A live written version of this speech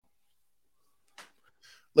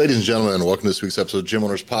Ladies and gentlemen, welcome to this week's episode of Gym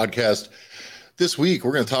Owners Podcast. This week,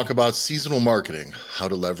 we're going to talk about seasonal marketing, how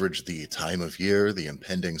to leverage the time of year, the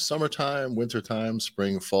impending summertime, wintertime,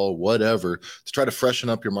 spring, fall, whatever, to try to freshen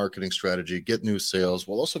up your marketing strategy, get new sales,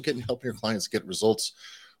 while also helping your clients get results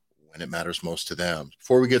when it matters most to them.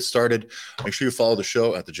 Before we get started, make sure you follow the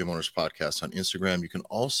show at the Gym Owners Podcast on Instagram. You can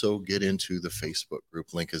also get into the Facebook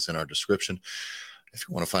group. Link is in our description. If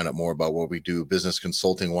you want to find out more about what we do business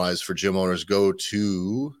consulting wise for gym owners, go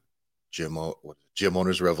to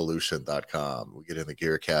gymownersrevolution.com. We get in the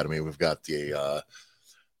Gear Academy. We've got the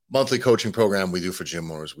monthly coaching program we do for gym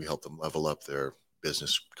owners. We help them level up their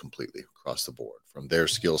business completely across the board, from their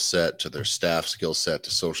skill set to their staff skill set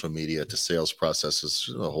to social media to sales processes,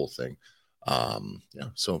 the whole thing.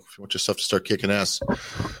 So if you want your stuff to start kicking ass,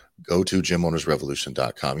 go to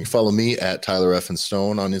gymownersrevolution.com. You can follow me at Tyler F. and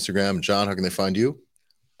Stone on Instagram. John, how can they find you?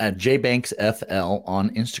 At JBanksFL on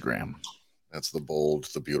Instagram. That's the bold,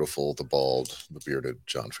 the beautiful, the bald, the bearded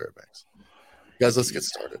John Fairbanks. Guys, let's get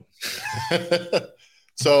started.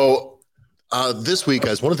 So this week,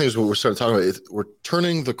 guys, one of the things we're starting to talk about is we're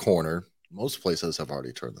turning the corner. Most places have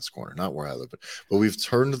already turned this corner, not where I live, but we've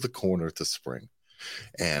turned the corner to spring.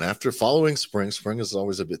 And after following spring is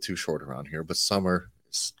always a bit too short around here, but summer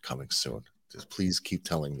is coming soon. Just please keep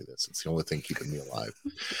telling me this. It's the only thing keeping me alive.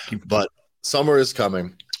 But summer is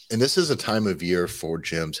coming. And this is a time of year for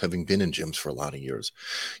gyms, having been in gyms for a lot of years.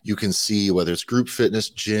 You can see whether it's group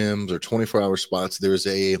fitness gyms or 24-hour spots, there's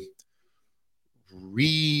a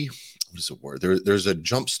there's a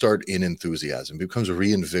jump start in enthusiasm. It becomes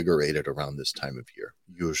reinvigorated around this time of year,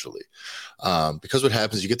 usually. Because what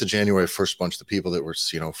happens, you get the January 1st bunch of people that were,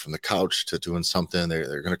 from the couch to doing something,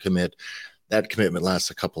 they're going to commit. That commitment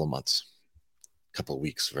lasts a couple of months. Couple of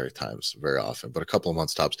weeks, very often, but a couple of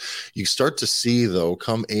months tops. You start to see, though,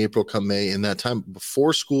 come April, come May, in that time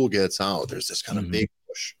before school gets out, there's this kind of big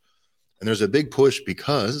push. And there's a big push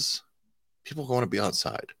because people want to be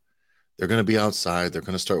outside. They're going to be outside. They're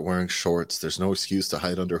going to start wearing shorts. There's no excuse to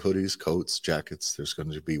hide under hoodies, coats, jackets. There's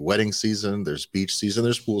going to be wedding season. There's beach season.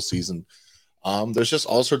 There's pool season. There's just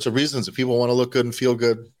all sorts of reasons that people want to look good and feel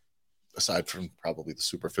good. Aside from probably the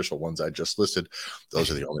superficial ones I just listed,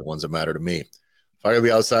 those are the only ones that matter to me. If I gotta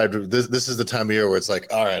be outside, this is the time of year where it's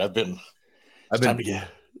like, all right, I've been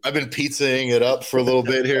pizzaing it up for a little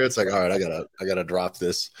bit here. It's like, all right, I gotta drop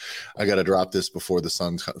this. I gotta drop this before the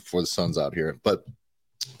sun's out here. But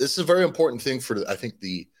this is a very important thing for, I think,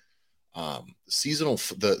 the seasonal,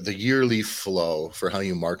 the yearly flow for how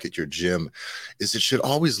you market your gym is it should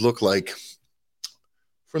always look like,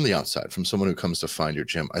 from the outside, from someone who comes to find your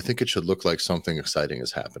gym, I think it should look like something exciting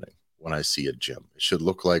is happening when I see a gym. It should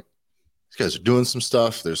look like these guys are doing some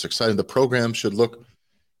stuff. There's exciting. The program should look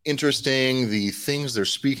interesting. The things they're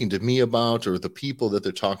speaking to me about or the people that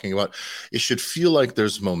they're talking about, it should feel like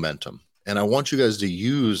there's momentum. And I want you guys to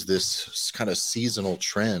use this kind of seasonal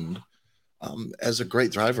trend as a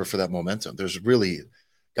great driver for that momentum. There's really,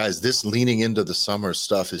 guys, this leaning into the summer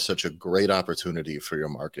stuff is such a great opportunity for your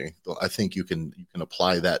marketing. I think you can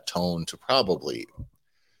apply that tone to probably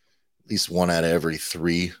at least one out of every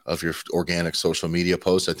three of your organic social media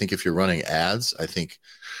posts. I think if you're running ads, I think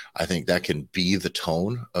that can be the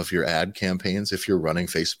tone of your ad campaigns. If you're running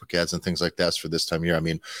Facebook ads and things like that for this time of year, I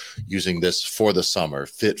mean, using this for the summer,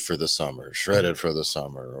 fit for the summer, shredded for the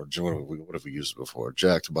summer, or what have we used before?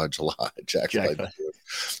 Jacked by July, jacked by June.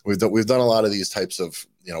 We've done a lot of these types of,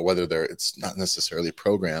 whether it's not necessarily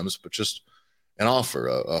programs, but just an offer,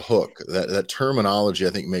 a hook. That terminology, I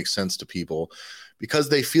think, makes sense to people because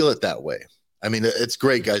they feel it that way. I mean, it's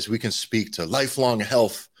great, guys. We can speak to lifelong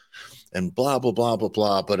health and blah, blah, blah, blah,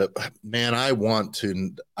 blah. But man, I want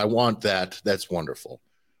that. That's wonderful.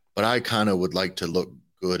 But I kind of would like to look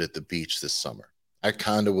good at the beach this summer. I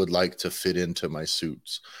kind of would like to fit into my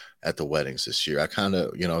suits at the weddings this year. I kind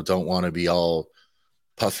of, don't want to be all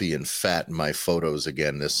puffy and fat in my photos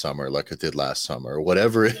again this summer like I did last summer, or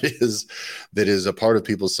whatever it is that is a part of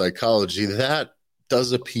people's psychology. That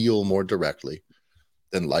does appeal more directly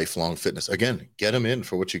than lifelong fitness. Again, get them in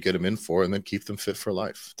for what you get them in for and then keep them fit for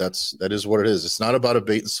life. That is what it is. It's not about a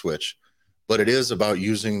bait and switch, but it is about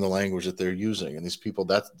using the language that they're using. And these people,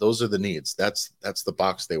 those are the needs. That's the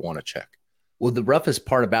box they want to check. Well, the roughest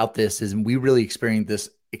part about this is we really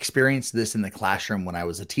experienced this in the classroom when I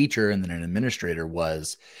was a teacher and then an administrator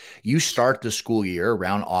was you start the school year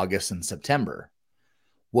around August and September.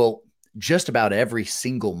 Well, just about every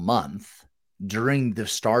single month during the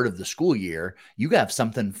start of the school year, you have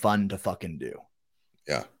something fun to fucking do.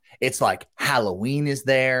 Yeah. It's like Halloween is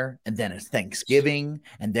there, and then it's Thanksgiving,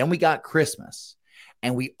 and then we got Christmas.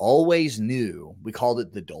 And we always knew, we called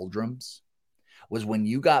it the doldrums. was when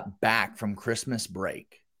you got back from Christmas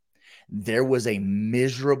break, there was a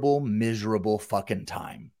miserable fucking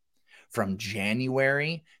time from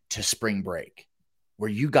January to spring break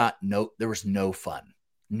where there was no fun,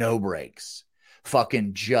 no breaks,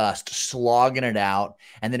 fucking just slogging it out.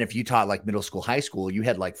 And then if you taught like middle school, high school, you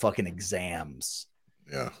had like fucking exams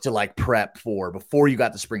to like prep for before you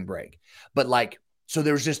got the spring break. But like, so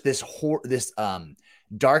there was just this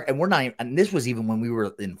dark, and this was even when we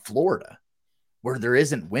were in Florida where there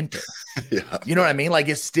isn't winter. You know what I mean? Like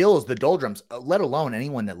it still is the doldrums, let alone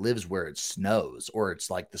anyone that lives where it snows or it's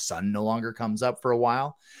like the sun no longer comes up for a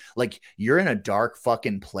while. Like you're in a dark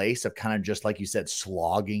fucking place of kind of just like you said,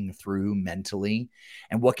 slogging through mentally.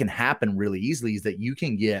 And what can happen really easily is that you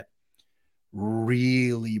can get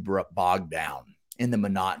really bogged down in the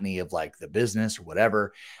monotony of like the business or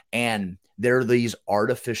whatever. And there are these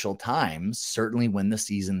artificial times, certainly when the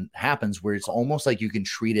season happens, where it's almost like you can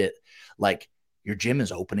treat it like your gym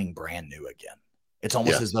is opening brand new again. It's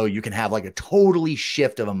almost as though you can have like a totally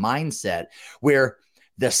shift of a mindset where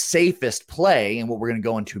the safest play, and what we're going to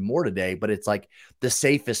go into more today, but it's like the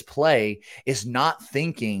safest play is not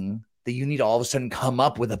thinking that you need to all of a sudden come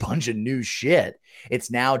up with a bunch of new shit. It's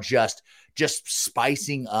now just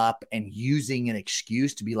spicing up and using an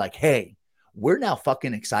excuse to be like, hey, we're now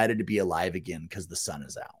fucking excited to be alive again because the sun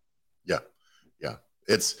is out. Yeah.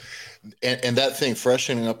 It's and that thing,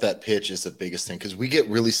 freshening up that pitch is the biggest thing, because we get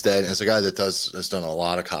really stagnant. As a guy that has done a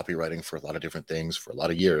lot of copywriting for a lot of different things for a lot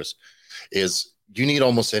of years, is you need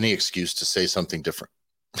almost any excuse to say something different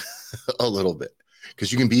a little bit,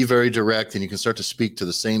 because you can be very direct and you can start to speak to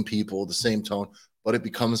the same people, the same tone, but it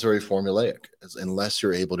becomes very formulaic unless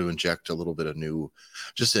you're able to inject a little bit of a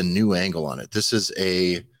new angle on it. This is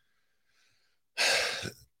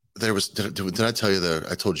did I tell you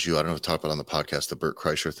I told you, I don't know if I talked about on the podcast, the Bert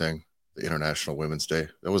Kreischer thing, the International Women's Day.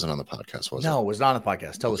 That wasn't on the podcast, was it? No, it was not on the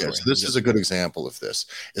podcast. Tell us. So this is a good example of this.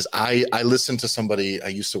 Is I listened to somebody. I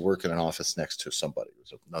used to work in an office next to somebody.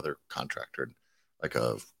 It was another contractor, like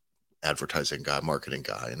a advertising guy, marketing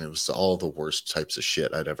guy, and it was all the worst types of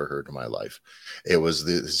shit I'd ever heard in my life. It was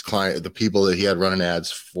his client, the people that he had running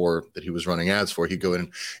ads for, that he was running ads for. He'd go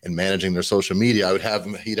in and managing their social media.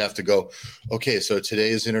 He'd have to go, okay, so today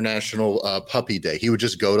is International Puppy Day. He would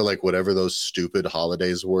just go to like whatever those stupid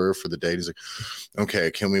holidays were for the day. He's like, okay,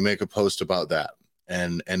 can we make a post about that?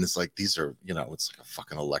 And it's like, these are, it's like a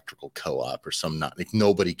fucking electrical co-op or like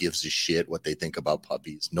nobody gives a shit what they think about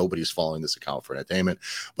puppies. Nobody's following this account for entertainment,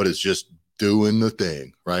 but it's just doing the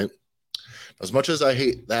thing, right? As much as I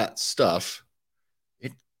hate that stuff,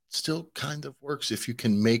 it still kind of works if you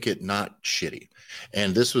can make it not shitty.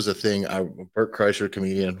 And this was a thing. Bert Kreischer,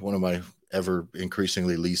 comedian, one of my ever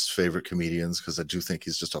increasingly least favorite comedians, because I do think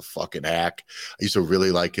he's just a fucking hack. I used to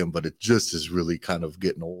really like him, but it just is really kind of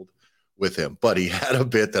getting old with him. But he had a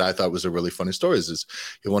bit that I thought was a really funny story. Is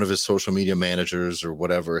one of his social media managers or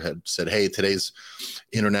whatever had said, hey, today's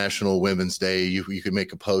International Women's Day. You could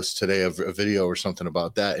make a post today, a video or something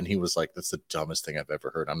about that. And he was like, that's the dumbest thing I've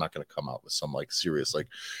ever heard. I'm not going to come out with some like serious, like,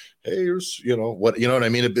 hey, here's, what I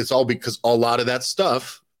mean? It's all because a lot of that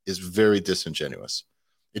stuff is very disingenuous.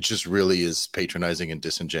 It just really is patronizing and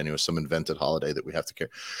disingenuous, some invented holiday that we have to care.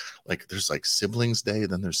 Like there's like Siblings Day,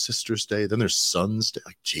 then there's Sisters Day, then there's Sons Day.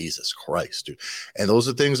 Like Jesus Christ, dude. And those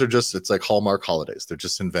are things it's like Hallmark holidays. They're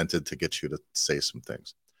just invented to get you to say some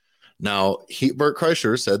things. Now, Bert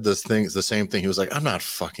Kreischer said the same thing. He was like, I'm not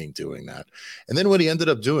fucking doing that. And then what he ended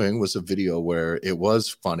up doing was a video where it was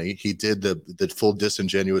funny. He did the full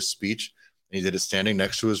disingenuous speech. He did it standing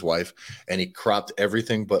next to his wife, and he cropped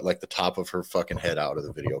everything but like the top of her fucking head out of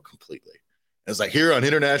the video completely. It's like here on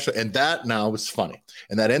International, and that now was funny.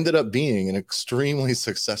 And that ended up being an extremely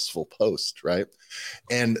successful post, right?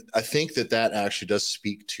 And I think that actually does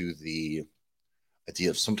speak to the idea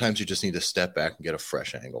of sometimes you just need to step back and get a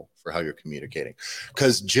fresh angle for how you're communicating.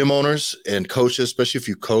 Because gym owners and coaches, especially if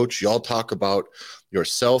you coach, y'all talk about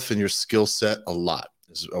yourself and your skill set a lot,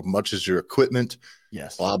 as much as your equipment.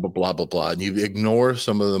 Yes. Blah, blah, blah, blah, blah. And you ignore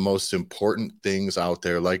some of the most important things out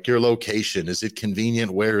there, like your location. Is it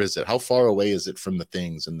convenient? Where is it? How far away is it from the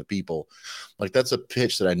things and the people? Like that's a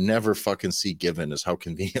pitch that I never fucking see given, is how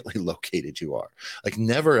conveniently located you are. Like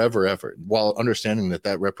never, ever, ever. While understanding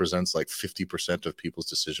that represents like 50% of people's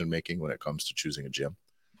decision-making when it comes to choosing a gym,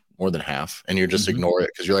 more than half. And you just ignore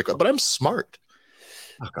it because you're like, oh, but I'm smart.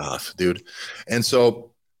 Fuck off, dude. And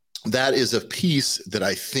so that is a piece that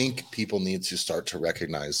I think people need to start to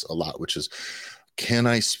recognize a lot, which is, can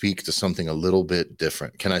I speak to something a little bit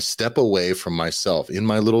different? Can I step away from myself in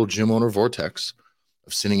my little gym owner vortex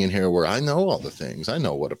of sitting in here where I know all the things. I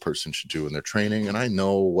know what a person should do in their training, and I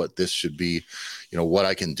know what this should be, what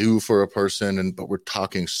I can do for a person. But we're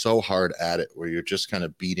talking so hard at it where you're just kind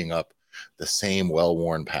of beating up the same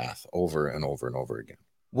well-worn path over and over and over again.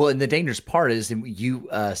 Well, and the dangerous part is you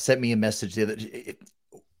sent me a message the other.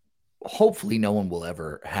 Hopefully no one will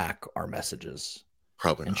ever hack our messages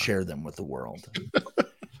Probably and not. share them with the world.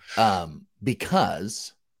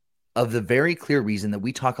 Because of the very clear reason that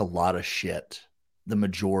we talk a lot of shit the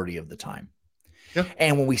majority of the time. Yeah.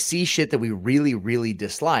 And when we see shit that we really, really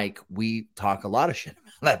dislike, we talk a lot of shit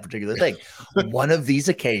about that particular thing. One of these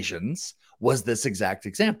occasions was this exact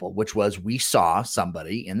example, which was we saw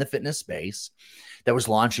somebody in the fitness space that was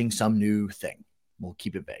launching some new thing. We'll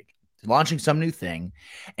keep it vague. Launching some new thing,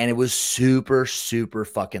 and it was super, super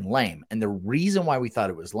fucking lame. And the reason why we thought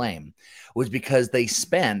it was lame was because they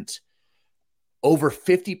spent over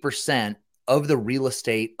 50% of the real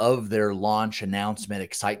estate of their launch announcement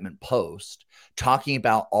excitement post talking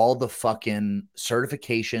about all the fucking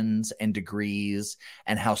certifications and degrees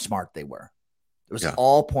and how smart they were. It was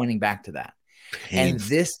all pointing back to that.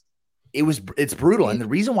 Painful. And it's brutal. And the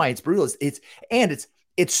reason why it's brutal is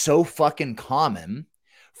it's so fucking common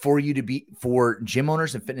for gym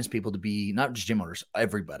owners and fitness people to be, not just gym owners,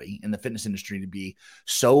 everybody in the fitness industry to be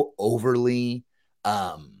so overly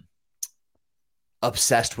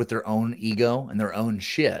obsessed with their own ego and their own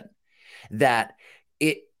shit that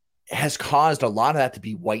it has caused a lot of that to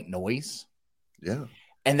be white noise. Yeah.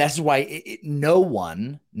 And that's why no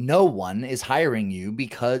one is hiring you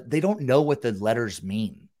because they don't know what the letters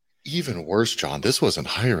mean. Even worse, John, this wasn't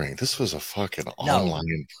hiring. This was a fucking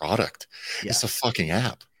online product. Yeah. It's a fucking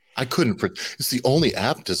app. It's the only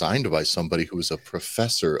app designed by somebody who is a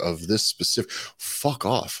professor of this specific. Fuck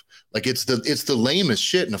off. Like it's the lamest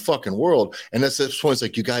shit in the fucking world. And that's the point. It's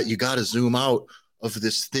like you got to zoom out of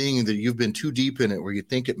this thing that you've been too deep in it where you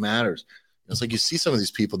think it matters. It's like you see some of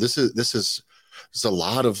these people. This is a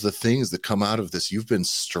lot of the things that come out of this. You've been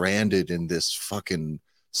stranded in this fucking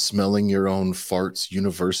smelling your own farts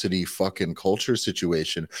university fucking culture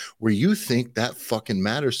situation where you think that fucking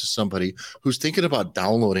matters to somebody who's thinking about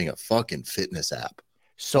downloading a fucking fitness app.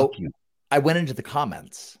 So I went into the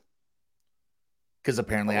comments because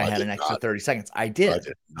apparently I had an extra 30 seconds. I did. I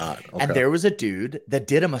did not. Okay. And there was a dude that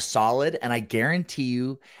did him a solid, and I guarantee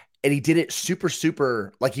you, and he did it super,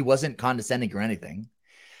 super, like he wasn't condescending or anything.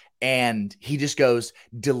 And he just goes,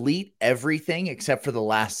 delete everything except for the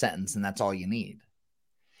last sentence, and that's all you need.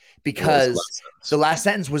 Because the last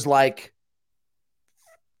sentence was like,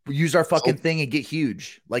 use our fucking thing and get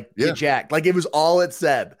huge, like get jacked. Like it was all it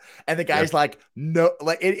said. And the guy's like, no,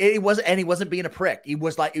 like it wasn't, and he wasn't being a prick. He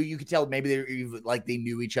was like, you could tell maybe they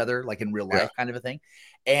knew each other, like in real life kind of a thing.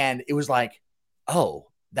 And it was like,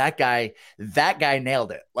 oh, that guy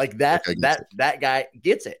nailed it. Like that guy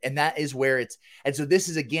gets it. And that is where and so this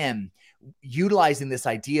is again, utilizing this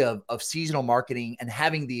idea of seasonal marketing and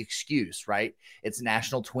having the excuse, right? It's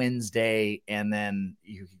National Twins Day, and then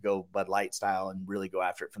you could go Bud Light style and really go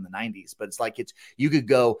after it from the 90s. But it's like you could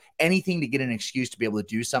go anything to get an excuse to be able to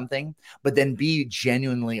do something, but then be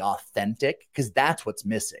genuinely authentic, because that's what's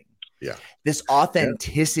missing. Yeah. This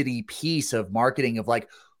authenticity piece of marketing of like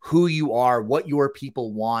who you are, what your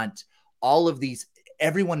people want, all of these,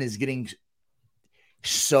 everyone is getting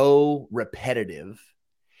so repetitive.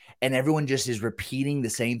 And everyone just is repeating the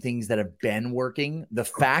same things that have been working. The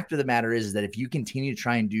fact of the matter is that if you continue to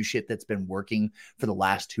try and do shit that's been working for the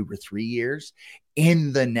last 2 or 3 years,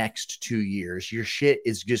 in the next 2 years, your shit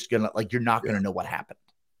is just going to, like, you're not going to know what happened.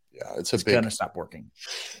 Yeah, it's going to stop working.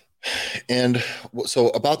 And so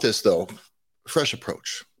about this, though, fresh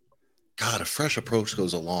approach. God, a fresh approach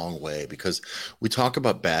goes a long way, because we talk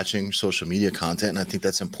about batching social media content, and I think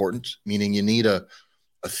that's important, meaning you need a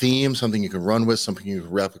theme, something you can run with, something you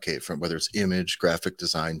can replicate from, whether it's image, graphic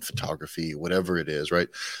design, photography, whatever it is, right?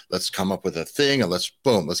 Let's come up with a thing and let's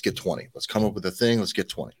get 20. Let's come up with a thing, let's get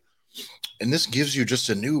 20. And this gives you just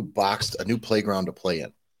a new playground to play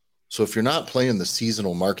in. So if you're not playing the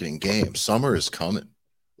seasonal marketing game, summer is coming.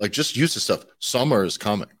 Like, just use the stuff. Summer is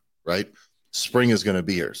coming, right? Spring is going to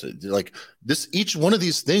be here. So like this, each one of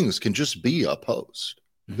these things can just be a post.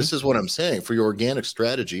 This is what I'm saying for your organic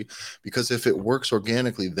strategy, because if it works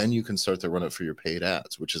organically, then you can start to run it for your paid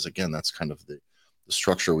ads, which is, again, that's kind of the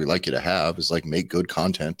structure we like you to have, is like make good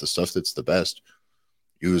content, the stuff that's the best,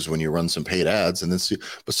 use when you run some paid ads, and then see.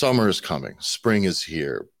 But summer is coming. Spring is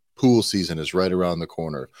here. Pool season is right around the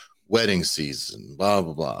corner. Wedding season, blah,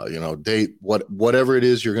 blah, blah, date, whatever it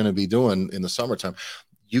is you're going to be doing in the summertime,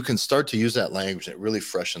 you can start to use that language, and it really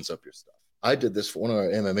freshens up your stuff. I did this for one of our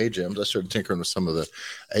MMA gyms. I started tinkering with some of the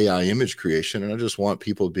AI image creation, and I just want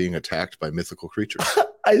people being attacked by mythical creatures.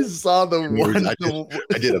 I saw the one.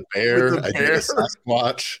 I did a bear. I did a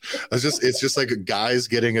Sasquatch. It's just like guys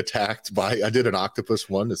getting attacked by. I did an octopus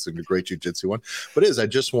one. It's a great jujitsu one. But I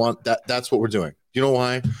just want that. That's what we're doing. You know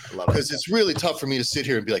why? Because it's really tough for me to sit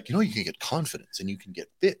here and be like, you can get confidence and you can get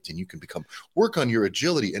fit and you can work on your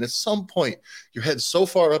agility. And at some point, your head's so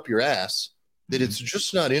far up your ass that it's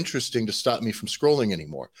just not interesting to stop me from scrolling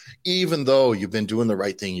anymore. Even though you've been doing the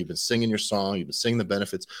right thing, you've been singing your song, you've been singing the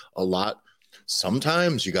benefits a lot.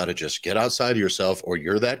 Sometimes you got to just get outside of yourself, or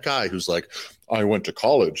you're that guy who's like, I went to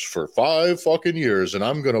college for 5 fucking years and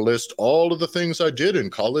I'm going to list all of the things I did in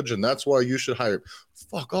college. And that's why you should hire.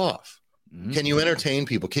 Fuck off. Mm-hmm. Can you entertain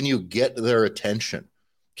people? Can you get their attention?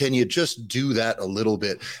 Can you just do that a little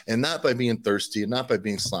bit? And not by being thirsty and not by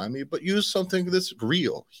being slimy, but use something that's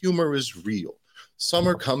real. Humor is real.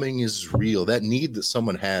 Summer coming is real. That need that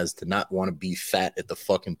someone has to not want to be fat at the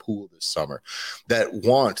fucking pool this summer. That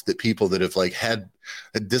want that people that have like had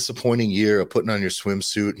a disappointing year of putting on your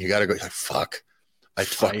swimsuit and you got to go like, fuck, I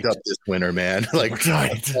fucked up this winter, man. Like I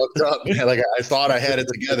fucked up, man. Like I thought I had it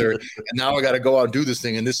together and now I got to go out and do this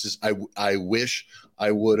thing. And this is, I wish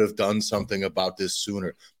I would have done something about this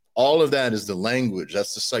sooner. All of that is the language.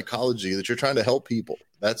 That's the psychology that you're trying to help people.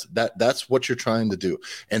 That's what you're trying to do.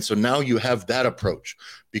 And so now you have that approach,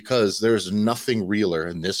 because there's nothing realer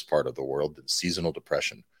in this part of the world than seasonal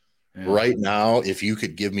depression. Yeah. Right now, if you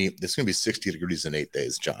could give me, it's going to be 60 degrees in 8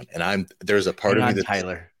 days, John. And there's a part of me that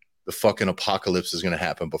Tyler, the fucking apocalypse is going to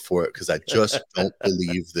happen before it, because I just don't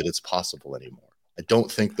believe that it's possible anymore. I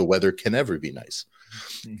don't think the weather can ever be nice.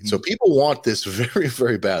 Mm-hmm. So people want this very,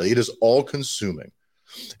 very badly. It is all consuming.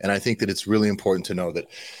 And I think that it's really important to know that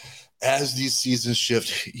as these seasons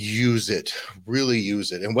shift, really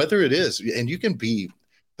use it. And whether it is, and you can be,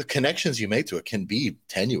 the connections you make to it can be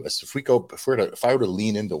tenuous. If I were to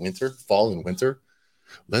lean into fall and winter,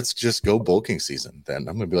 let's just go bulking season. Then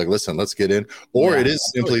I'm going to be like, listen, let's get in. Or it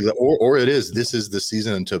is simply, this is the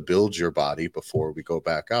season to build your body before we go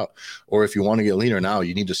back out. Or if you want to get leaner now,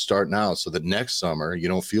 you need to start now so that next summer you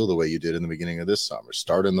don't feel the way you did in the beginning of this summer.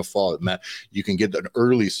 Start in the fall. You can get an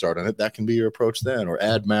early start on it. That can be your approach then. Or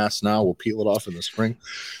add mass now. We'll peel it off in the spring.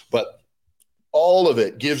 But all of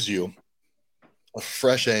it gives you a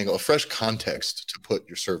fresh angle, a fresh context to put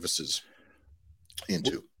your services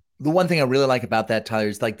into. The one thing I really like about that, Tyler,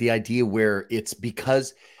 is like the idea where it's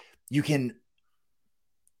because you can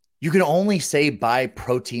only say buy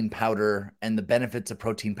protein powder and the benefits of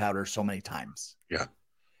protein powder so many times. Yeah.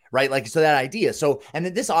 Right. Like, so that idea. So, and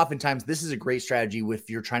then this is a great strategy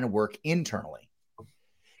if you're trying to work internally.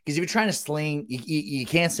 Because if you're trying to sling, you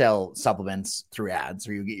can't sell supplements through ads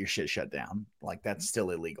or you'll get your shit shut down. Like, that's still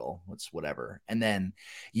illegal. It's whatever. And then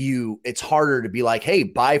it's harder to be like, hey,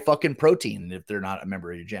 buy fucking protein if they're not a member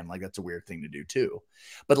of your gym. Like, that's a weird thing to do too.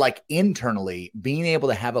 But like internally, being able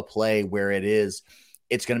to have a play where it's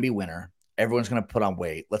going to be winter. Everyone's going to put on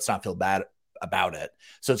weight. Let's not feel bad about it.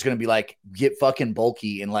 So it's going to be like, get fucking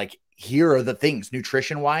bulky and like, here are the things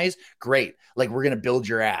nutrition wise. Great. Like, we're going to build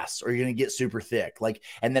your ass or you're going to get super thick. Like,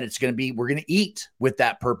 and then we're going to eat with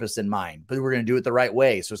that purpose in mind, but we're going to do it the right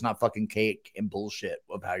way. So it's not fucking cake and bullshit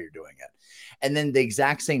of how you're doing it. And then the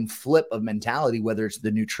exact same flip of mentality, whether it's the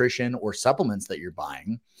nutrition or supplements that you're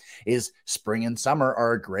buying, is spring and summer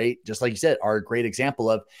are just like you said, are a great example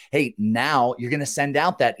of, hey, now you're going to send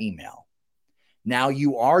out that email. Now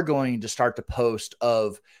you are going to start to post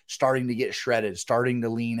of starting to get shredded, starting to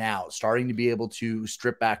lean out, starting to be able to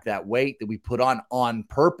strip back that weight that we put on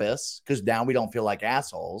purpose, because now we don't feel like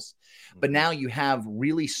assholes. But now you have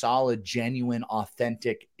really solid, genuine,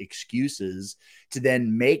 authentic excuses to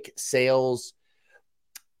then make sales.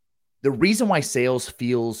 The reason why sales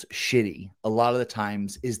feels shitty a lot of the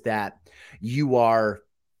times is that you are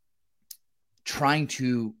trying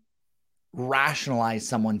to rationalize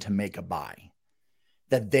someone to make a buy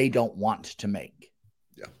that they don't want to make.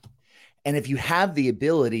 Yeah. And if you have the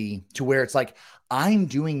ability to where it's like, I'm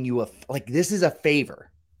doing you this is a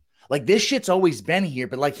favor. Like, this shit's always been here,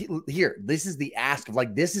 but like, here, this is the ask of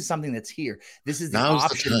like, this is something that's here. This is the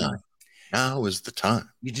option. Now is the time.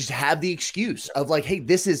 You just have the excuse of like, hey,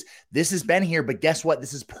 this has been here, but guess what?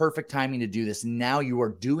 This is perfect timing to do this. Now you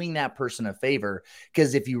are doing that person a favor,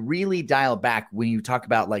 because if you really dial back, when you talk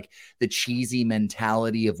about like the cheesy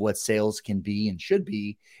mentality of what sales can be and should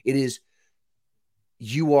be,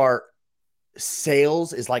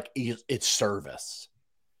 sales is like, it's service.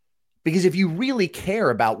 Because if you really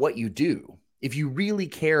care about what you do, if you really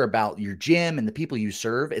care about your gym and the people you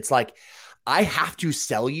serve, it's like, I have to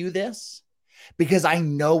sell you this because I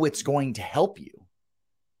know it's going to help you.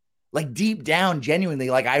 Like deep down, genuinely,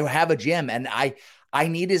 like I have a gym and I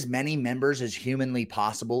need as many members as humanly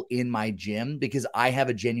possible in my gym because I have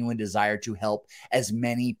a genuine desire to help as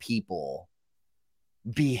many people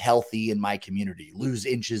be healthy in my community, lose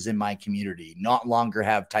inches in my community, not longer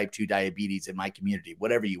have type 2 diabetes in my community,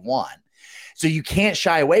 whatever you want. So you can't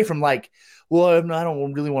shy away from like, well, I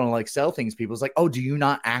don't really want to like sell things. People, it's like, oh, do you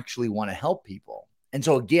not actually want to help people? And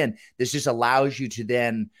so again, this just allows you to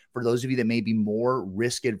then, for those of you that may be more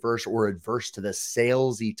risk adverse or adverse to the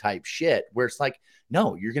salesy type shit, where it's like,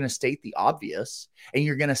 no, you're going to state the obvious and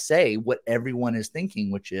you're going to say what everyone is thinking,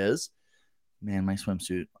 which is, man, my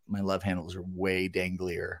swimsuit, my love handles are way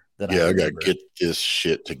danglier than I got to get this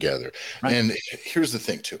shit together. Right. And here's the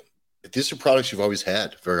thing too. These are products you've always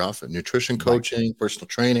had very often. Nutrition coaching, personal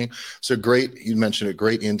training. So great, you mentioned a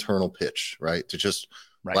great internal pitch, right? To just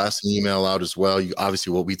blast an email out as well. You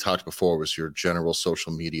obviously, what we talked before was your general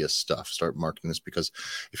social media stuff. Start marketing this, because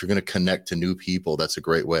if you're going to connect to new people, that's a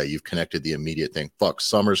great way. You've connected the immediate thing. Fuck,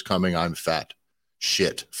 summer's coming. I'm fat.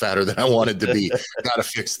 Shit, fatter than I wanted to be. Gotta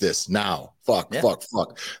fix this now. Fuck.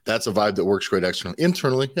 That's a vibe that works great externally.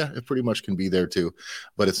 Internally, yeah, it pretty much can be there too.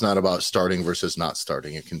 But it's not about starting versus not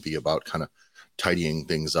starting. It can be about kind of tidying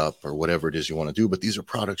things up or whatever it is you want to do. But these are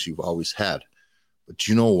products you've always had. But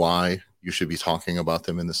do you know why you should be talking about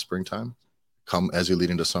them in the springtime, come as you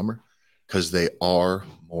lead into summer? Because they are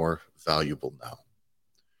more valuable now.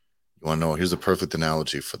 You want to know? Here's a perfect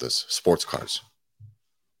analogy for this: sports cars.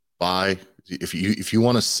 If you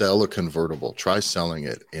want to sell a convertible, try selling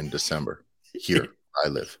it in December. Here I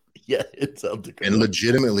live. Yeah, it sounds good. And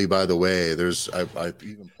legitimately, by the way, I've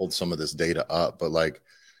even pulled some of this data up, but like,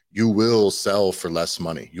 you will sell for less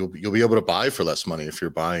money. You'll be able to buy for less money if you're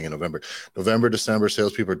buying in November, December.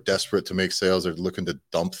 Salespeople are desperate to make sales. They're looking to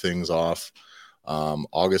dump things off.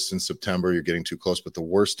 August and September, you're getting too close. But the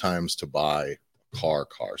worst times to buy a car,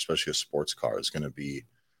 especially a sports car, is going to be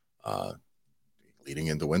leading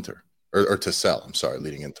into winter. Or to sell, I'm sorry,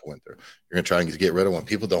 leading into winter. You're going to try and get rid of one.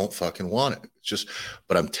 People don't fucking want it. It's just,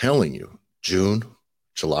 but I'm telling you, June,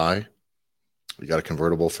 July, you got a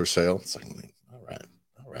convertible for sale. It's like,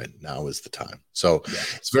 all right, now is the time. So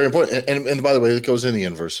It's very important. And by the way, it goes in the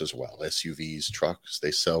inverse as well. SUVs, trucks,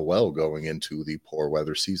 they sell well going into the poor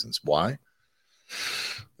weather seasons. Why?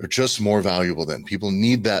 They're just more valuable then. People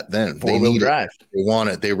need that then. Four-wheel drive. They want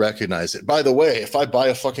it. They recognize it. By the way, if I buy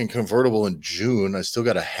a fucking convertible in June, I still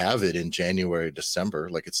got to have it in January, December.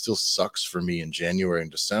 Like, it still sucks for me in January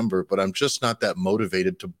and December, but I'm just not that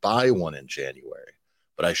motivated to buy one in January.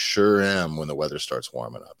 But I sure am when the weather starts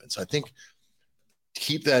warming up. And so I think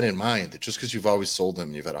keep that in mind, that just because you've always sold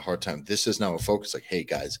them, you've had a hard time. This is now a focus. Like, hey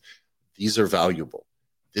guys, these are valuable.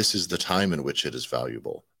 This is the time in which it is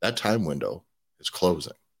valuable. That time window is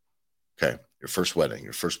closing. Okay, your first wedding,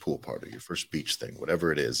 your first pool party, your first beach thing,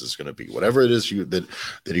 whatever it is going to be, whatever it is that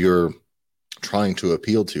you're trying to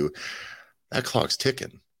appeal to, that clock's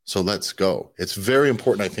ticking. So let's go. It's very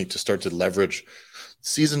important, I think, to start to leverage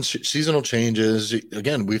seasonal changes.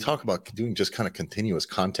 Again, we talk about doing just kind of continuous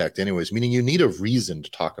contact anyways, meaning you need a reason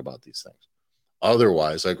to talk about these things.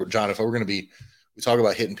 Otherwise, like John, if we're going to be, we talk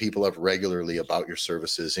about hitting people up regularly about your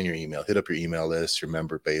services in your email, hit up your email list, your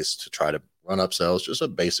member base, to try to run up sales, just a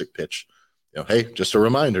basic pitch. Hey, just a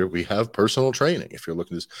reminder, we have personal training if you're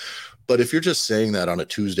looking to this. But if you're just saying that on a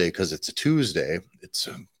Tuesday because it's a Tuesday, it's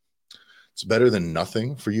better than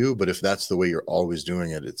nothing for you. But if that's the way you're always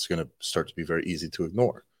doing it, it's going to start to be very easy to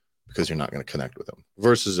ignore because you're not going to connect with them.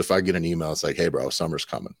 Versus if I get an email, it's like, hey, bro, summer's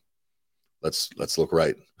coming. Let's look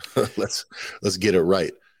right. let's get it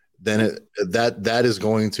right. Then that is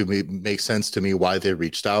going to make sense to me why they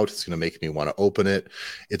reached out. It's going to make me want to open it.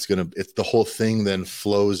 It's the whole thing then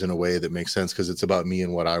flows in a way that makes sense because it's about me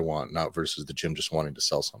and what I want, not versus the gym just wanting to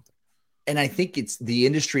sell something. And I think it's the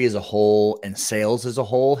industry as a whole and sales as a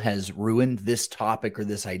whole has ruined this topic or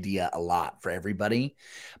this idea a lot for everybody.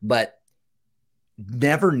 But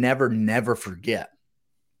never forget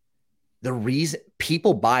the reason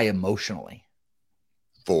people buy emotionally.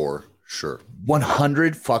 For sure.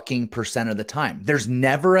 100% of the time. There's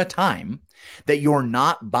never a time that you're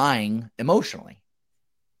not buying emotionally.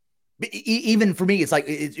 Even for me, it's like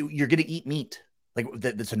you're going to eat meat. Like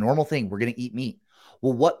that's a normal thing. We're going to eat meat.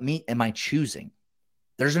 Well, what meat am I choosing?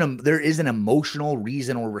 There is an emotional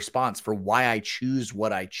reason or response for why I choose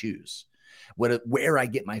what I choose, where I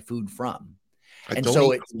get my food from. I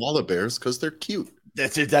don't eat koala bears because they're cute.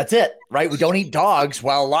 That's it, right? We don't eat dogs,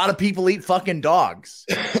 while a lot of people eat fucking dogs.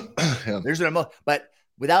 Yeah. There's but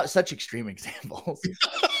without such extreme examples.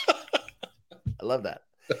 I love that.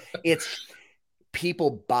 It's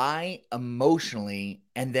people buy emotionally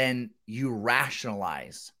and then you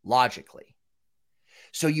rationalize logically.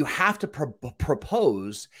 So you have to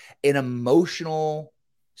propose an emotional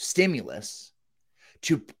stimulus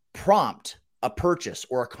to prompt a purchase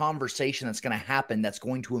or a conversation that's going to happen that's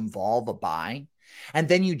going to involve a buy. And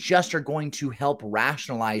then you just are going to help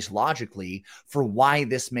rationalize logically for why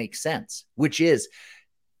this makes sense, which is,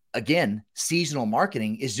 again, seasonal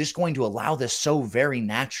marketing is just going to allow this so very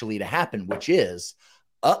naturally to happen, which is,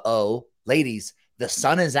 ladies, the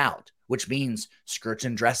sun is out, which means skirts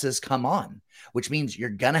and dresses come on, which means you're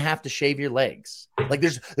going to have to shave your legs. Like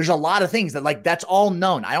there's a lot of things that, like, that's all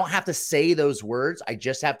known. I don't have to say those words. I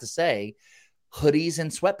just have to say hoodies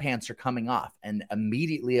and sweatpants are coming off, and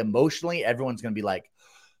immediately emotionally, everyone's going to be like,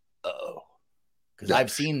 oh, because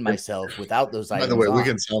I've seen myself without those items. By the way, on. we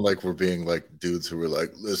can sound like we're being like dudes who were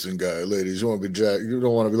like, listen, guy, ladies, you want to be jacked. You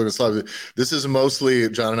don't want to be looking sloppy. This is mostly,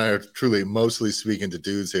 John and I are truly mostly speaking to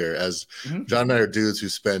dudes here, as John and I are dudes who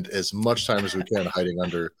spend as much time as we can hiding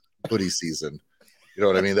under hoodie season. You know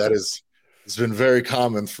what I mean? It's been very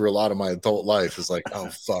common for a lot of my adult life. It's like, oh,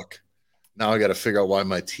 fuck. Now I got to figure out why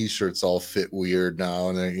my t-shirts all fit weird now.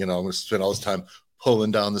 And then, I'm going to spend all this time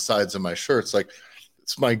pulling down the sides of my shirts. Like,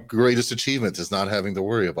 it's my greatest achievement is not having to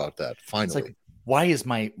worry about that. Finally. It's like, why is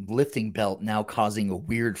my lifting belt now causing a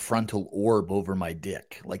weird frontal orb over my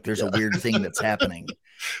dick? Like there's a weird thing that's happening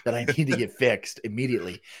that I need to get fixed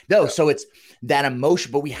immediately. No, so it's that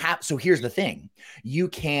emotion, but so here's the thing. You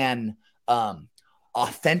can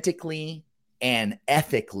authentically and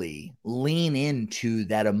ethically lean into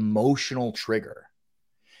that emotional trigger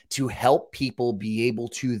to help people be able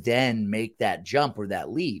to then make that jump or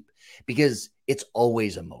that leap, because it's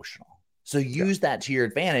always emotional. So use that to your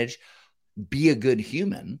advantage, be a good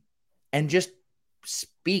human, and just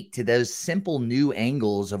speak to those simple new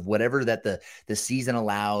angles of whatever that the season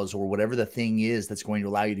allows, or whatever the thing is that's going to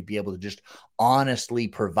allow you to be able to just honestly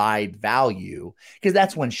provide value. Because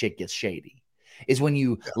that's when shit gets shady, is when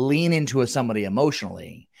you lean into somebody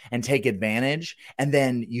emotionally and take advantage, and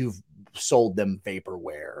then you've sold them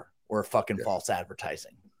vaporware or fucking false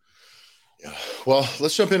advertising. Yeah. Well,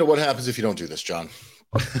 let's jump into what happens if you don't do this, John.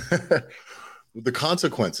 The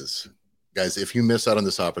consequences, guys, if you miss out on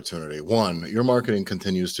this opportunity, one, your marketing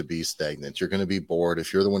continues to be stagnant. You're going to be bored.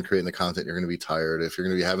 If you're the one creating the content, you're going to be tired. If you're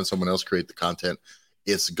going to be having someone else create the content,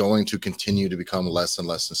 it's going to continue to become less and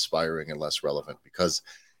less inspiring and less relevant, because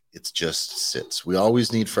it just sits. We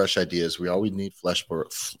always need fresh ideas. We always need fresh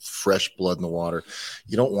blood in the water.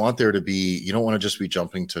 You don't want to just be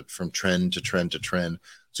jumping from trend to trend to trend.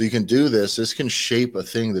 So you can do this. This can shape a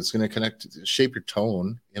thing that's going to shape your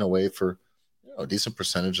tone in a way for a decent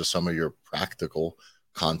percentage of some of your practical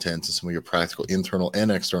content and some of your practical internal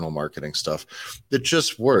and external marketing stuff that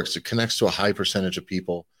just works. It connects to a high percentage of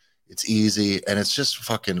people. It's easy, and it's just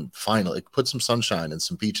fucking fine. Like, put some sunshine and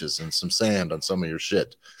some beaches and some sand on some of your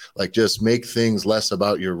shit. Like, just make things less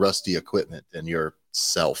about your rusty equipment and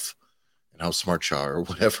yourself and how smart you are or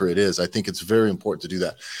whatever it is. I think it's very important to do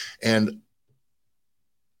that. And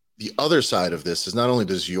the other side of this is, not only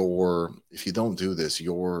does if you don't do this,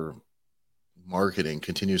 your marketing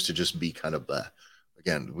continues to just be kind of blah.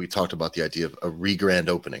 Again, we talked about the idea of a re-grand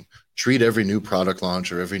opening. Treat every new product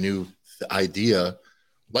launch or every new idea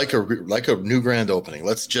like a new grand opening.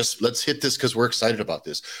 Let's hit this because we're excited about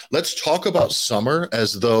this. Let's talk about summer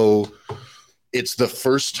as though it's the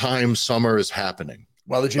first time summer is happening.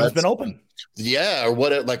 Well, the gym's been open. Yeah, or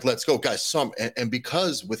what? Like, let's go, guys. And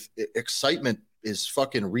because with excitement is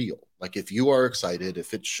fucking real. Like, if you are excited,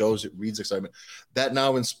 if it reads excitement, that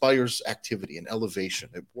now inspires activity and elevation.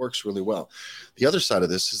 It works really well. The other side of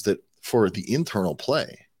this is that for the internal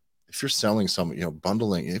play, if you're selling some,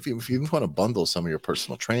 bundling, if you want to bundle some of your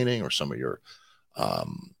personal training or some of your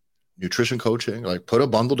nutrition coaching, like, put a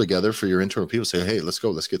bundle together for your internal people. Say, hey, let's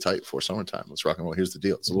go. Let's get tight for summertime. Let's rock and roll. Here's the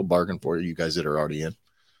deal. It's a little bargain for you guys that are already in.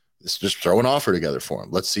 Let's just throw an offer together for them.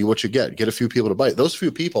 Let's see what you get. Get a few people to bite. Those few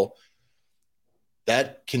people,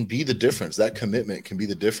 that can be the difference. That commitment can be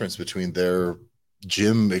the difference between their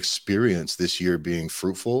gym experience this year being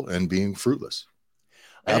fruitful and being fruitless.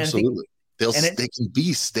 Absolutely. They can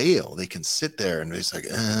be stale. They can sit there and it's like,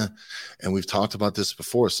 and we've talked about this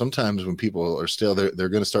before. Sometimes when people are stale, they're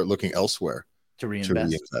going to start looking elsewhere to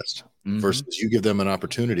reinvest. Versus you give them an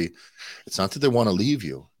opportunity. It's not that they want to leave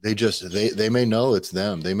you. They may know it's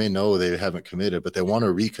them. They may know they haven't committed, but they want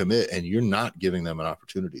to recommit, and you're not giving them an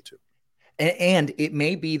opportunity to. And it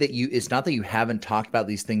may be that it's not that you haven't talked about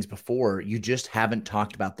these things before. You just haven't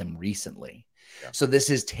talked about them recently. Yeah. So this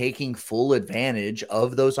is taking full advantage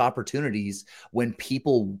of those opportunities when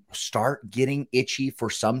people start getting itchy for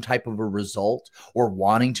some type of a result or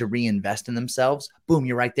wanting to reinvest in themselves. Boom,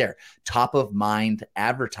 you're right there. Top of mind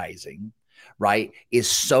advertising right, is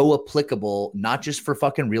so applicable, not just for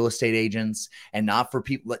fucking real estate agents and not for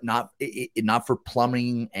people, not for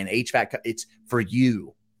plumbing and HVAC. It's for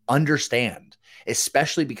you. Understand,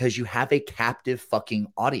 especially because you have a captive fucking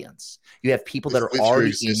audience. You have people that are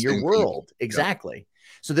already in your world. People. Exactly. Yep.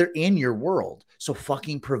 So they're in your world. So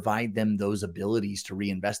fucking provide them those abilities to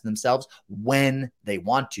reinvest in themselves when they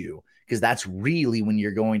want to, because that's really when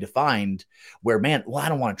you're going to find where, man, well, I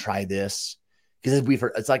don't want to try this. Because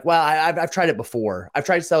it's like, well, I've tried it before. I've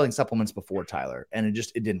tried selling supplements before, Tyler, and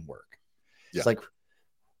it didn't work. Yeah. It's like,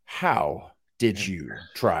 how did you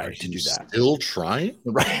try to do that? Still trying?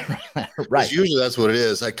 Right. Usually that's what it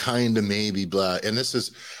is. I kind of maybe blah. And this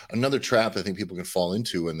is another trap I think people can fall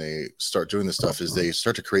into when they start doing this stuff is they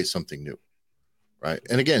start to create something new. Right.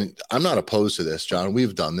 And again, I'm not opposed to this, John.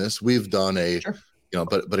 We've done this. We've done sure.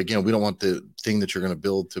 But again, we don't want the thing that you're going to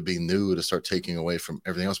build to be new to start taking away from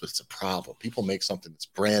everything else. But it's a problem. People make something that's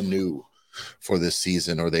brand new for this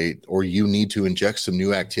season, or you need to inject some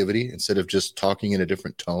new activity instead of just talking in a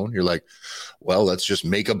different tone. You're like, well, let's just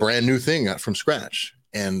make a brand new thing from scratch.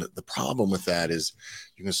 And the problem with that is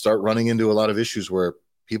you can start running into a lot of issues where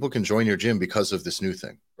people can join your gym because of this new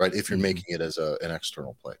thing, right? If you're making it as an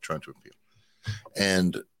external play, trying to appeal.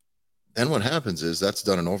 And then what happens is that's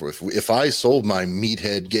done and over with. If I sold my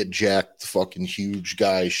meathead, get jacked, fucking huge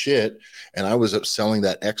guy shit, and I was selling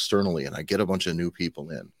that externally and I get a bunch of new people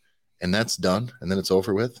in, and that's done, and then it's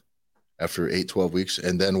over with after 8-12 weeks.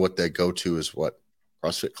 And then what they go to is what?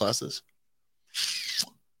 CrossFit classes.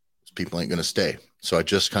 People ain't going to stay. So I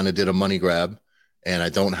just kind of did a money grab, and I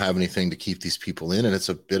don't have anything to keep these people in, and it's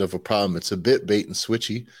a bit of a problem. It's a bit bait and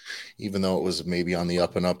switchy, even though it was maybe on the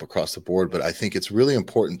up and up across the board. But I think it's really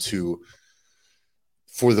important to,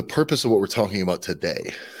 for the purpose of what we're talking about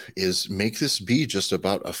today, is make this be just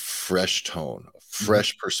about a fresh tone, a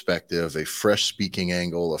fresh perspective, a fresh speaking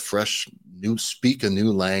angle, speak a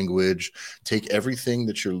new language. Take everything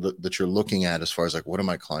that you're looking at as far as like, what do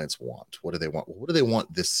my clients want? What do they want? What do they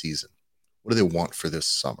want this season? What do they want for this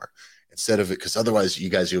summer? Instead of it, because otherwise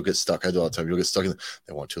you'll get stuck. I do all the time. You'll get stuck in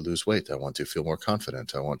they want to lose weight. I want to feel more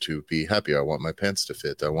confident. I want to be happier. I want my pants to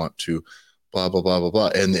fit. I want to blah, blah, blah, blah, blah.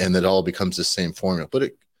 And it all becomes the same formula.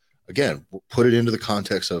 But again, put it into the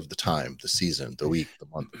context of the time, the season, the week, the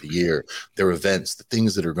month, the year, their events, the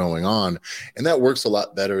things that are going on. And that works a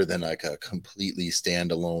lot better than like a completely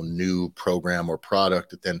standalone new program or product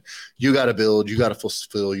that then you got to build, you got to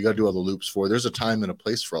fulfill, you got to do all the loops for. There's a time and a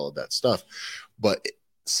place for all of that stuff. But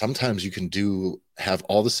sometimes you can have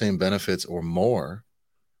all the same benefits or more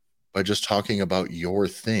by just talking about your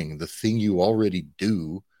thing, the thing you already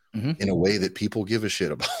do, in a way that people give a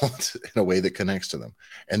shit about, in a way that connects to them.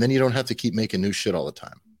 And then you don't have to keep making new shit all the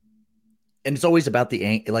time. And it's always about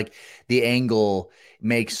the angle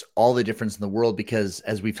makes all the difference in the world, because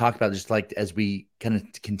as we've talked about, just like as we kind of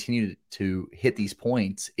continue to hit these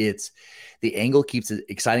points, it's the angle keeps it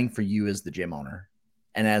exciting for you as the gym owner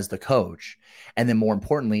and as the coach. And then more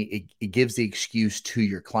importantly, it gives the excuse to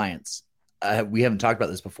your clients. We haven't talked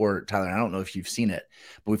about this before, Tyler. I don't know if you've seen it,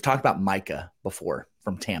 but we've talked about Micah before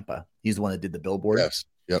from Tampa. He's the one that did the billboard. Yes.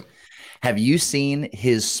 Yep. Have you seen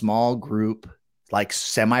his small group, like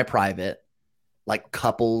semi-private, like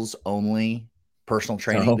couples only personal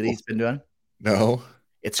training that he's been doing? No.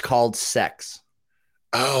 It's called Sex.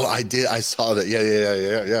 Oh, I did. I saw that.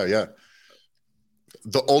 Yeah.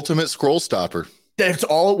 The ultimate scroll stopper. That's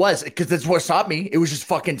all it was, because that's what stopped me. It was just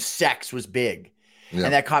fucking sex was big. Yeah.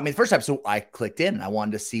 And that caught me the first time. So I clicked in and I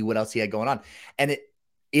wanted to see what else he had going on. And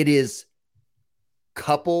it is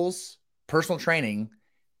couples personal training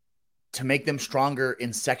to make them stronger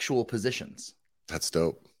in sexual positions. That's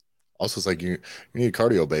dope. Also, it's like you need a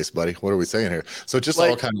cardio base, buddy. What are we saying here? So it just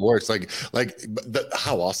all kind of works.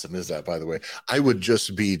 How awesome is that, by the way? I would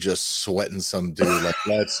just be sweating some dude. Like,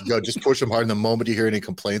 let's go. Just push him hard. And the moment you hear any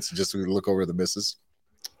complaints, just look over the missus.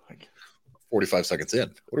 45 seconds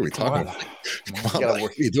in. What are we talking about? Come on,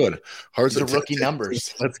 what are you doing? Hearts the rookie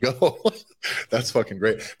numbers. Let's go. That's fucking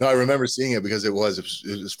great. No, I remember seeing it because it was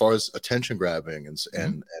as far as attention grabbing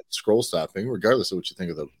and scroll stopping, regardless of what you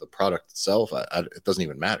think of the product itself, it doesn't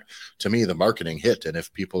even matter. To me, the marketing hit. And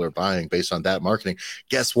if people are buying based on that marketing,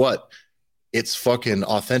 guess what? It's fucking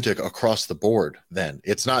authentic across the board. Then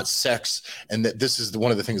it's not sex. And this is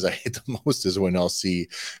one of the things I hate the most is when I'll see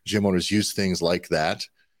gym owners use things like that.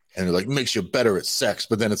 And they're like, makes you better at sex.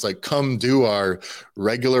 But then it's like, come do our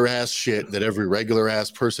regular ass shit that every regular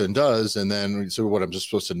ass person does. And then, so what, I'm just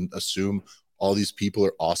supposed to assume all these people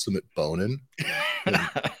are awesome at boning?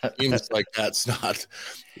 It seems like that's not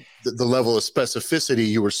the level of specificity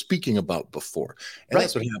you were speaking about before. And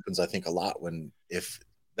that's what happens, I think, a lot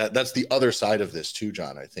that's the other side of this too,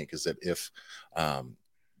 John, I think, is that if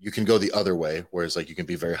you can go the other way, whereas like you can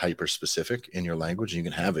be very hyper specific in your language, and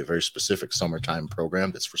you can have a very specific summertime program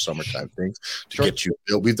that's for summertime things to get you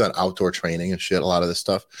built. We've done outdoor training and shit, a lot of this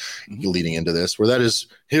stuff leading into this, where that is,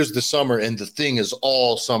 here's the summer and the thing is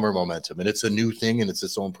all summer momentum and it's a new thing and it's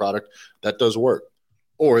its own product. That does work.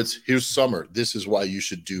 Or it's, here's summer, this is why you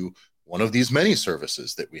should do one of these many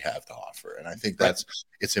services that we have to offer. And I think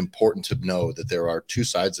it's important to know that there are two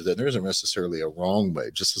sides of it. There isn't necessarily a wrong way,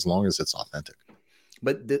 just as long as it's authentic.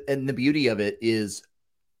 But the beauty of it is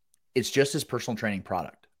it's just his personal training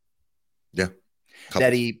product. Yeah.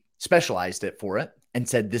 That he specialized it for it and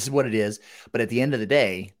said, this is what it is. But at the end of the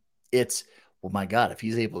day, it's, well, my God, if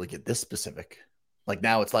he's able to get this specific, like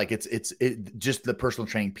now it's like, it's just the personal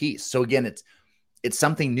training piece. So again, it's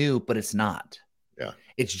something new, but it's not. Yeah.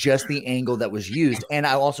 It's just the angle that was used. And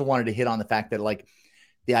I also wanted to hit on the fact that like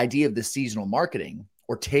the idea of the seasonal marketing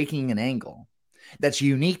or taking an angle that's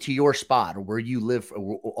unique to your spot or where you live,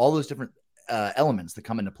 or all those different elements that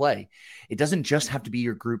come into play. It doesn't just have to be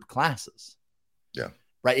your group classes. Yeah.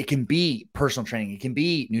 Right. It can be personal training. It can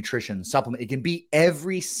be nutrition, supplement. It can be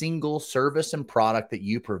every single service and product that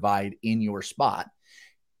you provide in your spot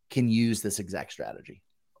can use this exact strategy.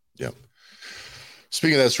 Yeah.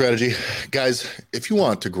 Speaking of that strategy, guys, if you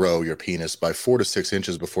want to grow your penis by 4 to 6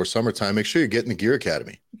 inches before summertime, make sure you get in the Gear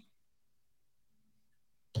Academy.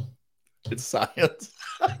 It's science.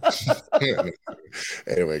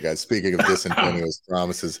 Anyway, guys, speaking of disingenuous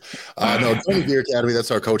promises, no, join the Gear Academy.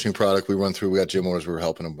 That's our coaching product. We run through. We got gym owners. We're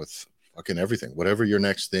helping them with fucking everything. Whatever your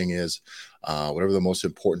next thing is, whatever the most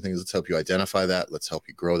important thing is, let's help you identify that. Let's help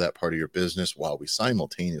you grow that part of your business while we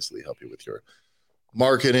simultaneously help you with your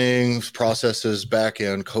marketing processes, back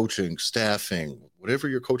end coaching, staffing, whatever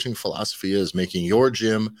your coaching philosophy is, making your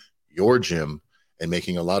gym, and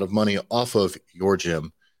making a lot of money off of your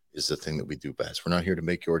gym is the thing that we do best. We're not here to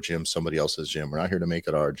make your gym somebody else's gym. We're not here to make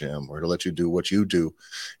it our gym. We're here to let you do what you do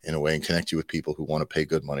in a way and connect you with people who want to pay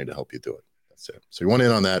good money to help you do it. That's it. So you want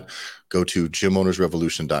in on that, go to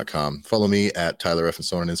gymownersrevolution.com. Follow me at Tyler F. and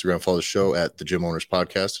Stone on Instagram. Follow the show at the Gym Owners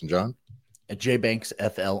Podcast. And John? At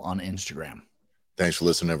JBanksFL on Instagram. Thanks for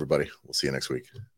listening, everybody. We'll see you next week.